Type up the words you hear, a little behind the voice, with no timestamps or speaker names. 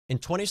In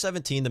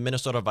 2017, the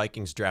Minnesota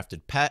Vikings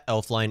drafted Pat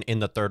Elflein in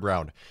the 3rd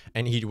round,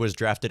 and he was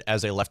drafted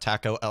as a left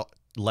tackle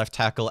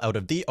out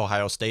of the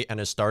Ohio State and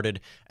has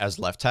started as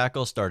left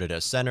tackle, started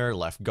as center,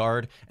 left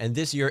guard, and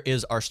this year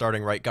is our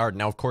starting right guard.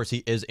 Now, of course,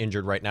 he is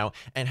injured right now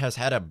and has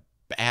had a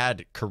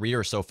bad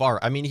career so far.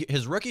 I mean,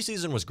 his rookie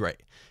season was great.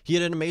 He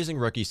had an amazing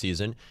rookie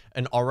season,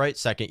 an all right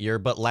second year,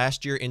 but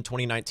last year in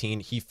 2019,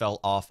 he fell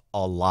off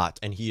a lot,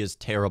 and he is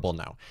terrible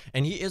now.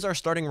 And he is our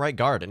starting right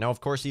guard. Now,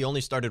 of course, he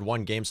only started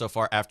 1 game so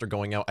far after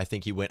going out. I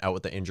think he went out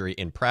with the injury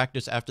in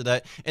practice after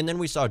that, and then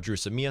we saw Drew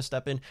Samia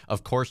step in.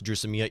 Of course, Drew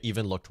Samia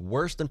even looked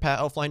worse than Pat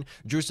Elflein.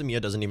 Drew Samia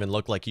doesn't even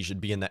look like he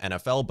should be in the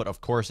NFL, but of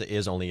course, it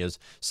is only his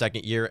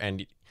second year,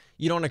 and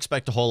you don't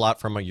expect a whole lot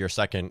from your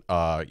second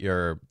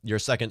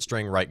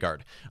string right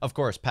guard. Of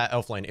course, Pat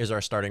Elflein is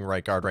our starting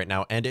right guard right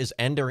now and is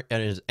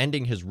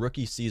ending his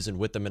rookie season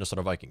with the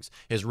Minnesota Vikings.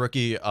 His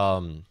rookie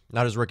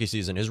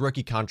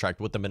contract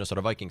with the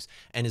Minnesota Vikings,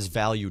 and is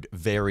valued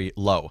very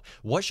low.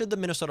 What should the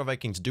Minnesota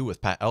Vikings do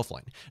with Pat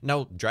Elflein?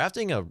 Now,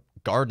 drafting a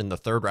guard in the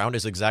 3rd round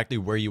is exactly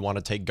where you want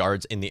to take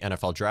guards in the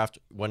NFL draft.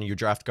 When you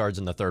draft guards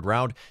in the 3rd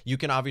round, you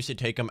can obviously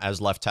take them as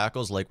left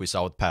tackles like we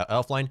saw with Pat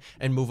Elflein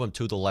and move them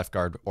to the left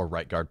guard or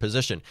right guard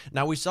position.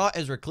 Now, we saw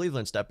Ezra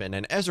Cleveland step in,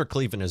 and Ezra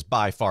Cleveland is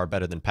by far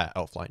better than Pat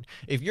Elflein.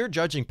 If you're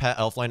judging Pat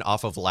Elflein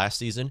off of last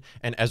season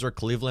and Ezra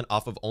Cleveland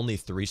off of only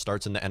 3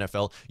 starts in the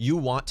NFL, you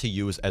want to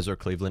use Ezra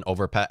Cleveland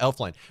over Pat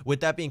Elflein.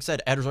 With that being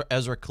said,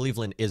 Ezra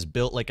Cleveland is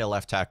built like a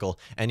left tackle,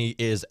 and he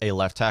is a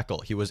left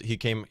tackle. He's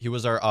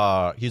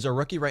a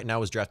rookie right now,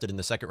 was drafted in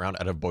the 2nd round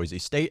out of Boise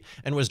State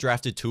and was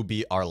drafted to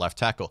be our left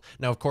tackle.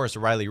 Now, of course,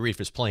 Riley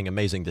Reiff is playing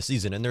amazing this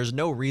season, and there's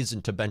no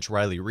reason to bench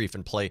Riley Reiff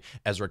and play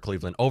Ezra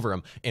Cleveland over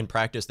him. In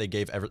practice, they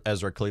gave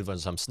Ezra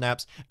Cleveland some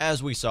snaps,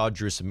 as we saw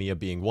Drew Samia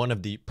being one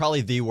of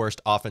probably the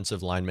worst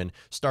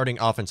starting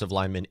offensive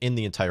lineman in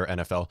the entire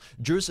NFL.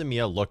 Drew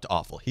Samia looked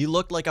awful. He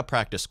looked like a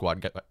practice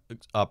squad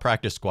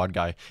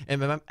guy,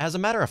 and as a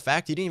matter of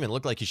fact, he didn't even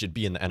look like he should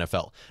be in the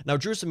NFL. Now,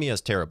 Drew Samia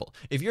is terrible.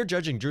 If you're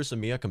judging Drew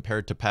Samia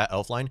compared to Pat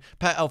Elflein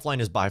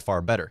is by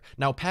far better.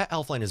 Now, Pat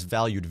Elflein is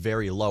valued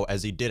very low,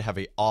 as he did have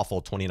an awful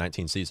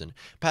 2019 season.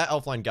 Pat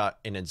Elflein got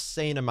an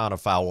insane amount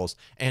of fouls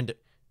and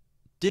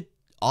did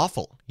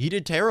awful. He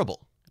did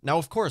terrible. Now,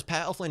 of course,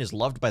 Pat Elflein is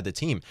loved by the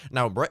team.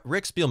 Now,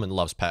 Rick Spielman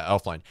loves Pat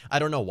Elflein. I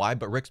don't know why,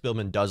 but Rick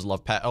Spielman does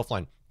love Pat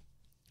Elflein.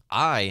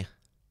 I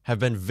have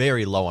been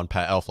very low on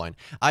Pat Elflein.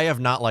 I have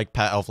not liked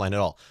Pat Elflein at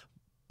all.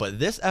 But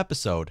this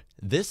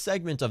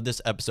segment of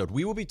this episode,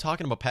 we will be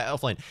talking about Pat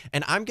Elflein,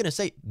 and I'm going to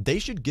say they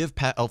should give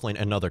Pat Elflein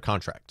another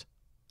contract.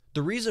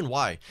 The reason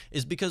why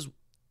is because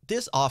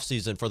this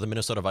offseason for the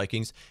Minnesota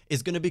Vikings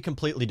is going to be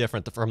completely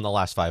different from the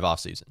last 5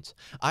 offseasons.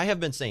 I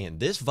have been saying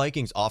this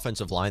Vikings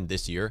offensive line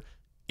this year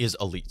is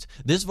elite.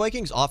 This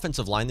Vikings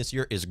offensive line this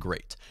year is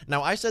great.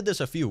 Now, I said this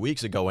a few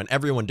weeks ago and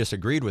everyone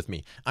disagreed with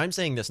me. I'm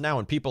saying this now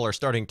and people are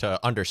starting to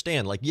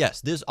understand, like,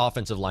 yes, this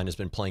offensive line has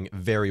been playing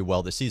very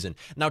well this season.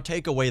 Now,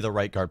 take away the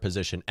right guard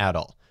position at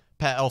all.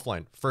 Pat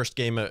Elflein, first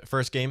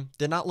game,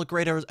 did not look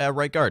great at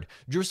right guard.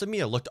 Drew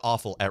Samia looked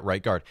awful at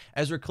right guard.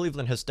 Ezra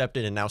Cleveland has stepped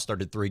in and now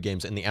started 3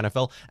 games in the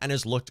NFL and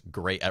has looked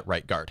great at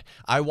right guard.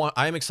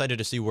 I'm excited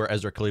to see where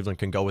Ezra Cleveland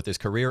can go with his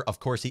career. Of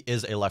course, he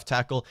is a left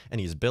tackle, and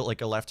he's built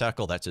like a left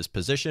tackle. That's his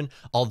position.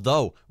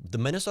 Although, the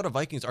Minnesota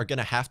Vikings are going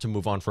to have to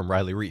move on from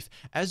Riley Reiff.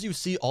 As you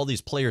see all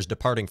these players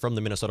departing from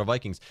the Minnesota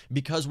Vikings,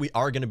 because we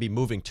are going to be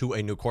moving to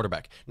a new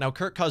quarterback. Now,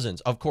 Kirk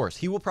Cousins, of course,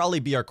 he will probably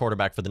be our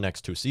quarterback for the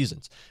next 2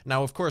 seasons.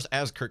 Now, of course,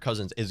 as Kirk Cousins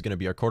is going to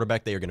be our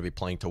quarterback, they are going to be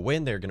playing to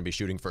win. They're going to be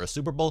shooting for a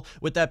Super Bowl.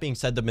 With that being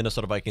said, the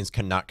Minnesota Vikings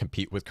cannot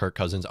compete with Kirk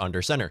Cousins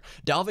under center.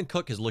 Dalvin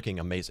Cook is looking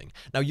amazing.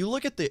 Now, you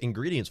look at the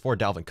ingredients for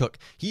Dalvin Cook.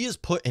 He is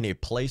put in a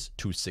place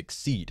to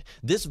succeed.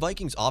 This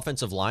Vikings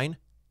offensive line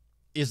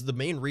is the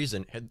main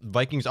reason.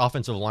 Vikings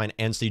offensive line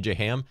and CJ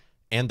Ham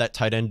and that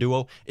tight end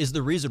duo is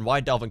the reason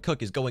why Dalvin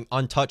Cook is going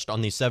untouched on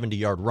these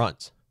 70-yard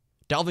runs.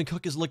 Dalvin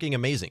Cook is looking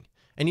amazing,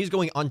 and he's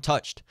going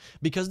untouched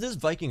because this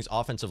Vikings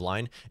offensive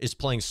line is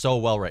playing so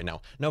well right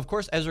now. Now, of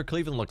course, Ezra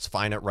Cleveland looks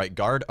fine at right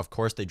guard. Of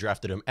course, they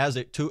drafted him as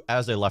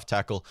a left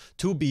tackle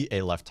to be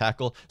a left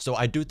tackle. So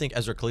I do think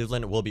Ezra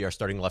Cleveland will be our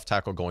starting left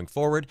tackle going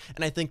forward,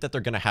 and I think that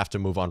they're going to have to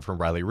move on from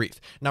Riley Reiff.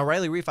 Now,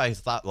 Riley Reiff, I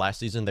thought last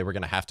season they were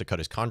going to have to cut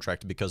his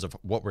contract because of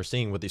what we're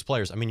seeing with these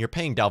players. I mean, you're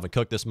paying Dalvin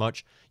Cook this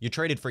much. You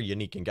traded for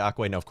Yannick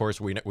Ngakoue. Now, of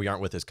course, we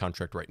aren't with his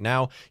contract right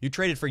now. You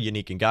traded for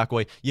Yannick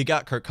Ngakoue. You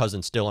got Kirk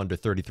Cousins still under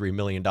 $33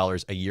 million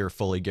a year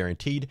fully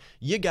guaranteed.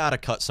 You got to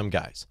cut some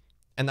guys.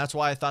 And that's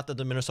why I thought that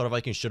the Minnesota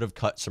Vikings should have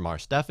cut Shamar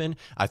Stephen.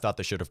 I thought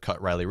they should have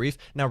cut Riley Reiff.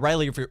 Now,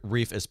 Riley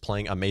Reiff is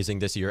playing amazing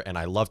this year, and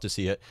I love to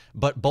see it.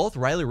 But both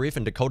Riley Reiff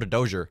and Dakota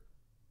Dozier,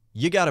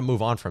 you got to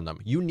move on from them.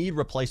 You need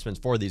replacements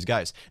for these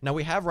guys. Now,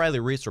 we have Riley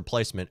Reiff's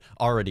replacement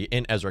already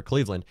in Ezra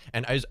Cleveland,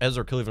 and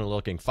Ezra Cleveland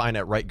looking fine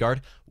at right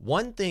guard.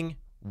 One thing,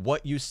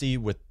 what you see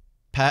with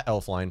Pat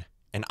Elflein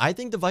And I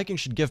think the Vikings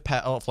should give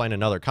Pat Elflein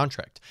another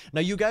contract. Now,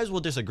 you guys will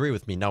disagree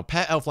with me. Now,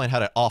 Pat Elflein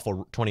had an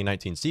awful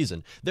 2019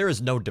 season. There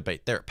is no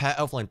debate there. Pat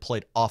Elflein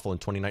played awful in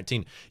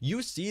 2019.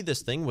 You see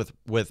this thing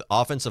with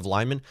offensive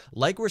linemen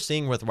like we're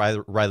seeing with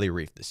Riley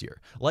Reiff this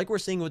year, like we're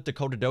seeing with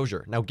Dakota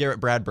Dozier. Now, Garrett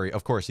Bradbury,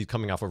 of course, he's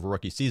coming off of a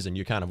rookie season.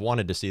 You kind of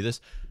wanted to see this.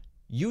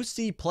 You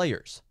see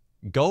players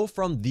go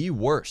from the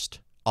worst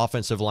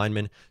offensive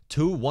lineman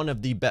to one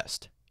of the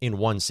best in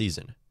one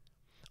season.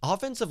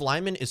 Offensive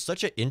lineman is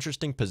such an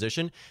interesting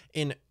position,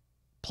 and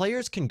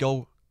players can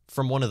go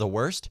from one of the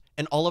worst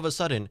and all of a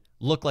sudden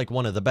look like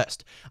one of the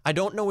best. I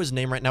don't know his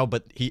name right now,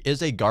 but he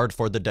is a guard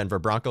for the Denver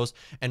Broncos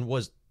and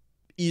was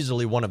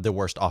easily one of the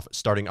worst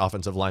starting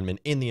offensive linemen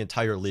in the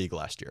entire league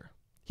last year.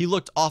 He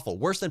looked awful,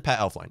 worse than Pat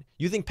Elflein.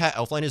 You think Pat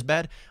Elflein is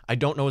bad? I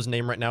don't know his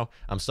name right now.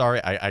 I'm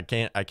sorry, I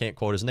can't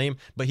quote his name,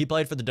 but he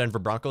played for the Denver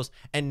Broncos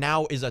and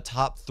now is a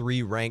top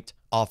 3 ranked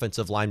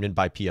offensive lineman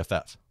by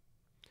PFF.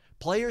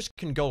 Players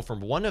can go from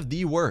one of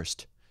the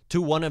worst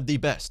to one of the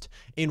best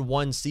in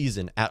one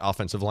season at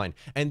offensive line.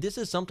 And this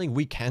is something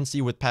we can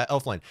see with Pat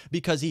Elflein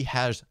because he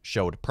has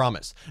showed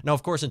promise. Now,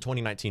 of course, in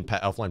 2019,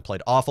 Pat Elflein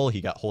played awful.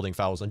 He got holding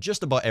fouls in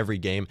just about every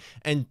game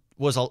and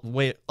was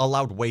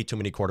allowed way too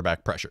many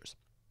quarterback pressures.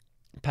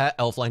 Pat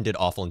Elflein did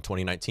awful in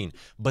 2019,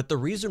 but the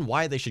reason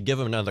why they should give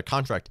him another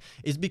contract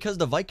is because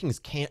the Vikings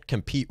can't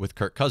compete with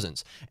Kirk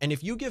Cousins. And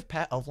if you give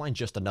Pat Elflein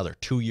just another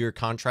 2-year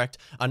contract,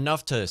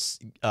 enough to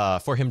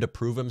for him to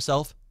prove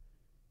himself,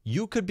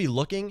 you could be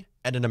looking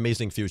at an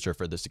amazing future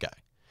for this guy.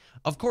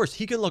 Of course,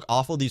 he can look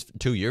awful these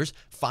 2 years.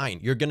 Fine,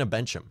 you're going to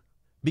bench him.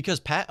 Because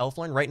Pat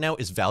Elflein right now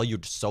is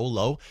valued so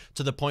low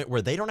to the point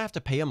where they don't have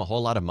to pay him a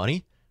whole lot of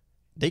money.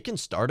 They can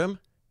start him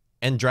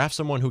and draft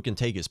someone who can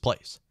take his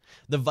place.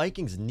 The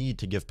Vikings need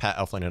to give Pat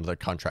Elflein another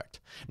contract.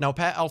 Now,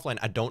 Pat Elflein,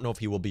 I don't know if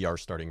he will be our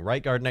starting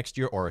right guard next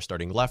year or our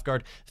starting left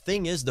guard.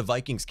 Thing is, the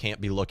Vikings can't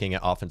be looking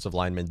at offensive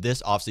linemen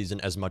this offseason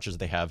as much as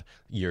they have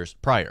years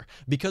prior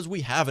because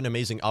we have an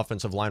amazing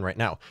offensive line right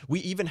now.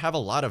 We even have a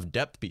lot of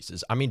depth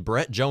pieces. I mean,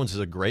 Brett Jones is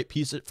a great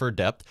piece for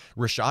depth.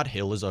 Rashad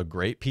Hill is a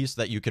great piece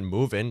that you can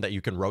move in, that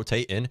you can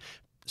rotate in.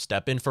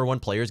 Step in for when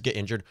players get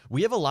injured.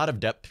 We have a lot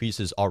of depth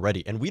pieces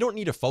already, and we don't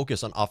need to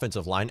focus on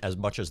offensive line as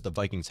much as the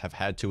Vikings have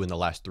had to in the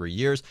last 3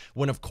 years,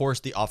 when of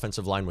course the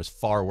offensive line was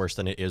far worse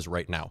than it is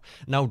right now.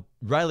 Now,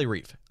 Riley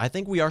Reiff. I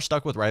think we are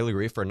stuck with Riley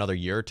Reiff for another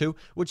year or two,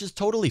 which is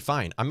totally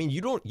fine. I mean,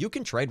 you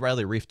can trade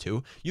Riley Reiff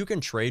too. You can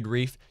trade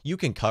Reiff. You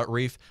can cut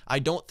Reiff. I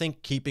don't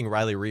think keeping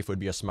Riley Reiff would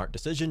be a smart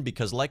decision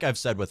because, like I've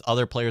said with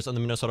other players on the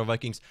Minnesota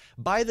Vikings,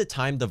 by the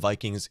time the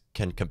Vikings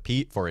can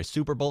compete for a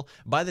Super Bowl,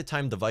 by the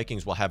time the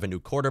Vikings will have a new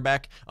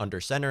quarterback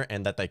under center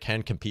and that they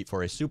can compete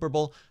for a Super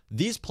Bowl,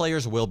 these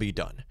players will be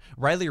done.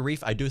 Riley Reiff,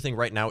 I do think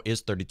right now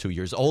is 32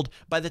 years old.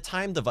 By the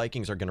time the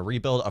Vikings are going to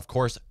rebuild, of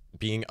course,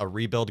 being a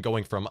rebuild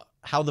going from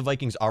how the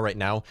Vikings are right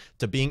now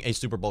to being a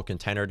Super Bowl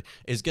contender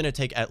is going to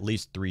take at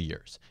least 3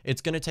 years.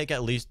 It's going to take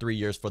at least 3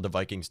 years for the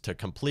Vikings to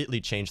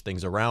completely change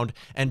things around.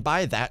 And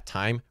by that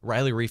time,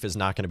 Riley Reiff is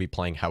not going to be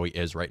playing how he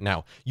is right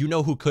now. You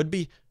know who could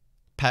be?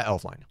 Pat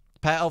Elflein.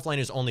 Pat Elflein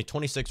is only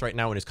 26 right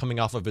now and is coming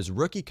off of his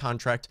rookie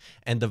contract,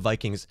 and the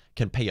Vikings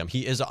can pay him.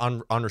 He is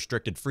an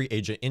unrestricted free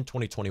agent in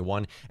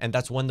 2021, and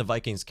that's when the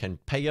Vikings can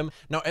pay him.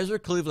 Now, Ezra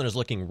Cleveland is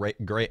looking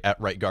great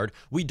at right guard.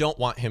 We don't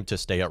want him to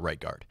stay at right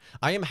guard.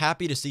 I am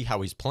happy to see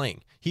how he's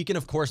playing. He can,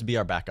 of course, be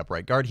our backup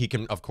right guard. He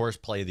can, of course,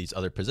 play these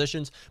other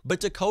positions,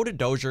 but Dakota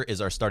Dozier is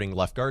our starting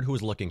left guard, who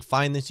is looking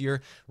fine this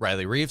year.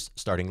 Riley Reiff,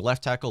 starting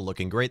left tackle,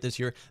 looking great this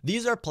year.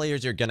 These are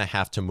players you're going to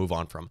have to move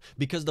on from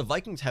because the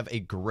Vikings have a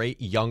great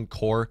young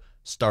core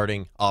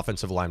starting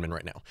offensive lineman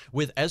right now.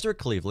 With Ezra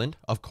Cleveland,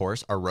 of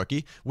course, our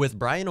rookie, with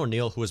Brian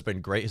O'Neill, who has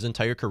been great his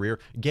entire career,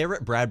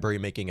 Garrett Bradbury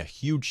making a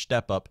huge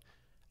step up.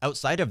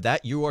 Outside of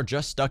that, you are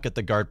just stuck at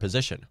the guard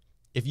position.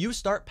 If you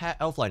start Pat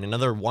Elflein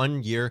another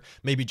 1 year,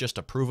 maybe just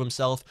to prove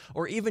himself,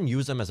 or even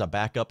use him as a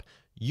backup,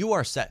 you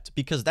are set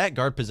because that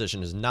guard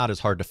position is not as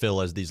hard to fill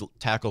as these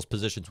tackles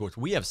positions, which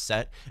we have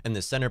set in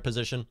the center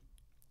position.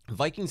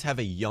 Vikings have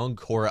a young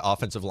core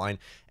offensive line,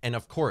 and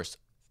of course,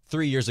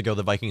 3 years ago,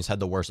 the Vikings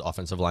had the worst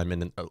offensive line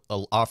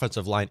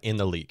in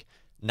the league.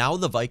 Now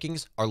the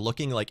Vikings are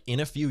looking like in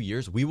a few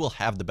years, we will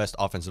have the best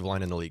offensive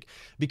line in the league.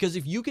 Because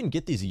if you can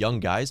get these young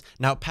guys,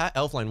 now Pat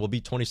Elflein will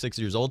be 26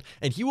 years old,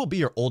 and he will be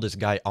your oldest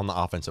guy on the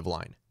offensive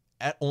line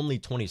at only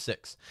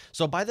 26.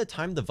 So by the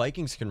time the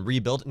Vikings can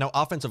rebuild, now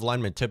offensive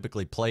linemen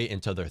typically play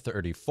until they're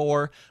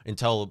 34,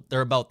 until they're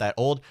about that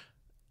old.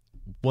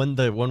 When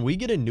we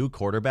get a new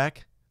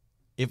quarterback,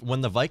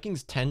 when the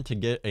Vikings tend to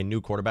get a new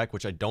quarterback,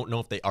 which I don't know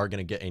if they are going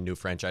to get a new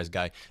franchise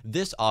guy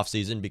this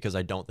offseason, because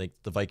I don't think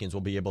the Vikings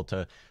will be able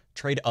to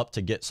trade up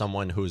to get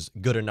someone who's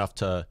good enough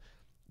to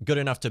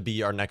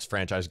be our next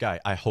franchise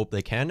guy. I hope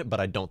they can, but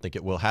I don't think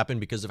it will happen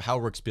because of how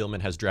Rick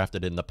Spielman has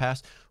drafted in the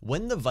past.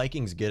 When the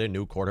Vikings get a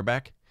new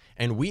quarterback,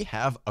 and we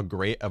have a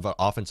great of an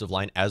offensive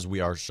line as we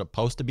are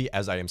supposed to be,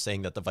 as I am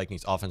saying that the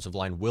Vikings offensive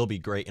line will be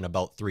great in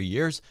about 3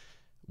 years,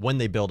 when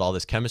they build all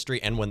this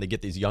chemistry and when they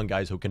get these young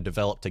guys who can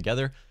develop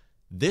together,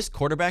 this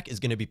quarterback is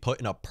going to be put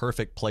in a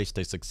perfect place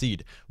to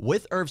succeed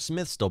with Irv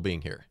Smith still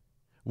being here.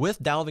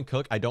 With Dalvin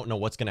Cook, I don't know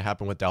what's going to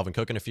happen with Dalvin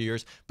Cook in a few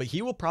years, but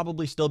he will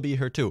probably still be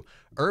here too.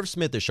 Irv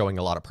Smith is showing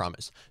a lot of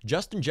promise.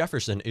 Justin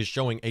Jefferson is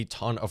showing a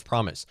ton of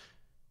promise.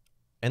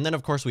 And then,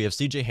 of course, we have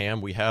CJ Ham.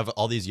 We have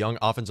all these young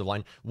offensive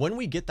line. When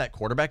we get that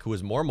quarterback who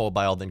is more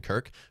mobile than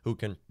Kirk, who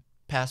can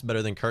pass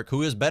better than Kirk,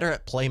 who is better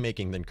at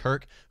playmaking than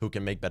Kirk, who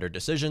can make better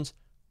decisions,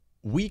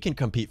 we can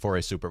compete for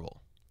a Super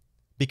Bowl.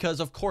 Because,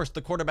 of course,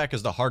 the quarterback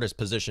is the hardest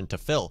position to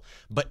fill.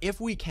 But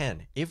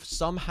if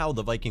somehow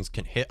the Vikings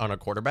can hit on a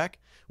quarterback,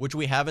 which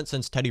we haven't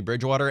since Teddy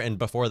Bridgewater, and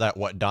before that,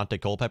 Dante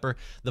Culpepper,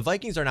 the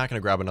Vikings are not going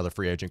to grab another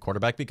free agent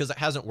quarterback because it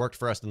hasn't worked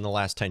for us in the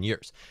last 10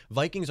 years.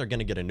 Vikings are going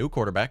to get a new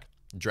quarterback,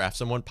 draft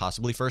someone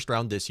possibly first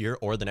round this year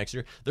or the next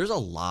year. There's a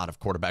lot of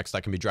quarterbacks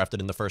that can be drafted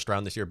in the first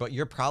round this year, but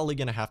you're probably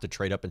going to have to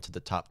trade up into the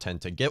top 10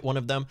 to get one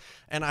of them.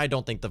 And I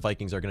don't think the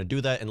Vikings are going to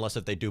do that unless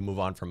if they do move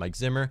on from Mike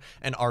Zimmer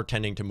and are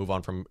tending to move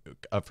on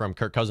from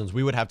Kirk Cousins.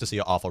 We would have to see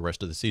an awful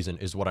rest of the season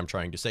is what I'm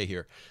trying to say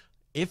here.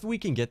 If we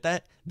can get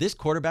that, this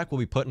quarterback will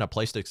be put in a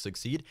place to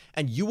succeed,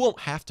 and you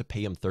won't have to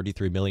pay him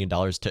 $33 million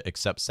to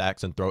accept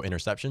sacks and throw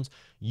interceptions.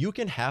 You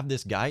can have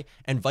this guy,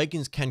 and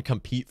Vikings can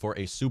compete for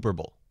a Super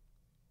Bowl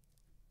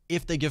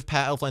if they give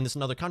Pat Elflein this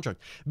another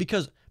contract,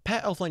 because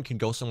Pat Elflein can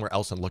go somewhere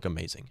else and look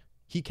amazing.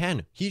 He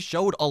can. He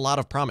showed a lot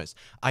of promise.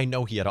 I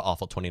know he had an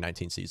awful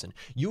 2019 season.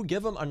 You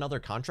give him another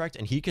contract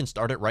and he can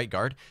start at right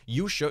guard.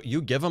 You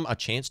give him a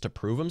chance to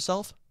prove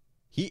himself.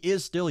 He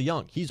is still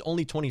young. He's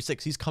only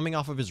 26. He's coming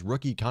off of his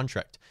rookie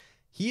contract.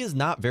 He is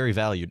not very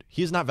valued.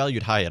 He is not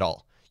valued high at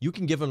all. You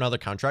can give him another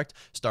contract,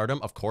 start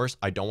him. Of course,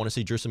 I don't want to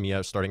see Drew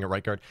Samia starting at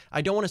right guard.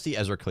 I don't want to see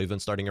Ezra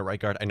Cleveland starting at right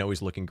guard. I know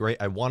he's looking great.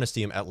 I want to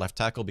see him at left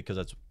tackle because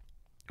that's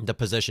the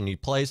position he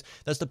plays.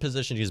 That's the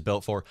position he's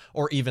built for,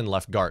 or even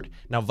left guard.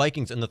 Now,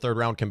 Vikings in the third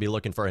round can be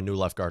looking for a new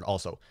left guard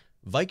also.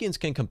 Vikings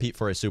can compete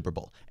for a Super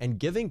Bowl, and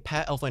giving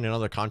Pat Elflein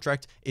another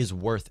contract is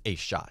worth a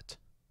shot.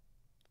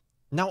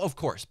 Now, of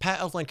course, Pat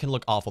Elflein can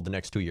look awful the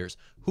next 2 years.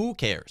 Who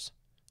cares?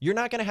 You're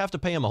not going to have to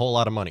pay him a whole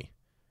lot of money.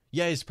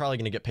 Yeah, he's probably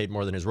going to get paid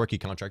more than his rookie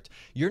contract.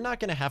 You're not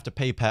going to have to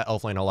pay Pat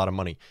Elflein a lot of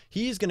money.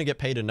 He's going to get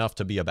paid enough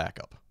to be a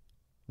backup,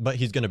 but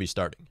he's going to be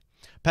starting.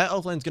 Pat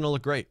Elflein's going to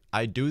look great.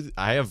 I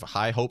have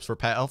high hopes for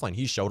Pat Elflein.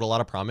 He showed a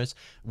lot of promise.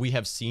 We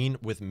have seen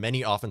with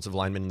many offensive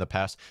linemen in the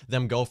past,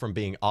 them go from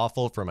being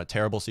awful from a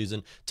terrible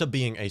season to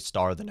being a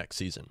star the next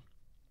season.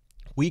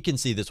 We can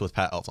see this with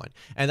Pat Elflein,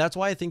 and that's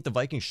why I think the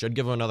Vikings should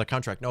give him another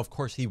contract. Now, of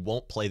course, he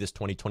won't play this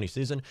 2020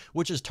 season,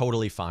 which is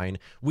totally fine.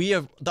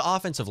 The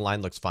offensive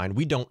line looks fine.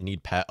 We don't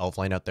need Pat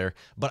Elflein out there,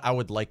 but I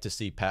would like to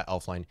see Pat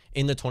Elflein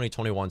in the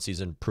 2021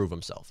 season prove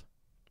himself.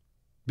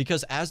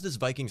 Because as this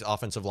Vikings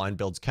offensive line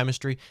builds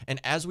chemistry,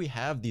 and as we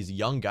have these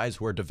young guys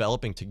who are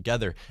developing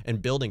together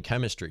and building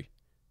chemistry,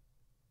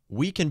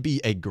 we can be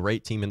a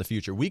great team in the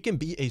future. We can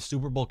be a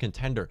Super Bowl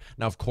contender.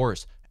 Now, of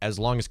course, as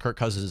long as Kirk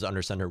Cousins is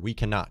under center, we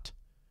cannot.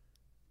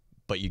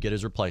 But you get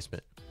his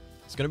replacement.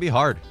 It's going to be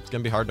hard. It's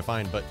going to be hard to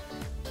find. But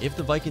if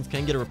the Vikings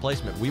can get a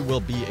replacement, we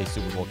will be a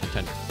Super Bowl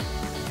contender.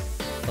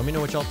 Let me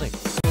know what y'all think.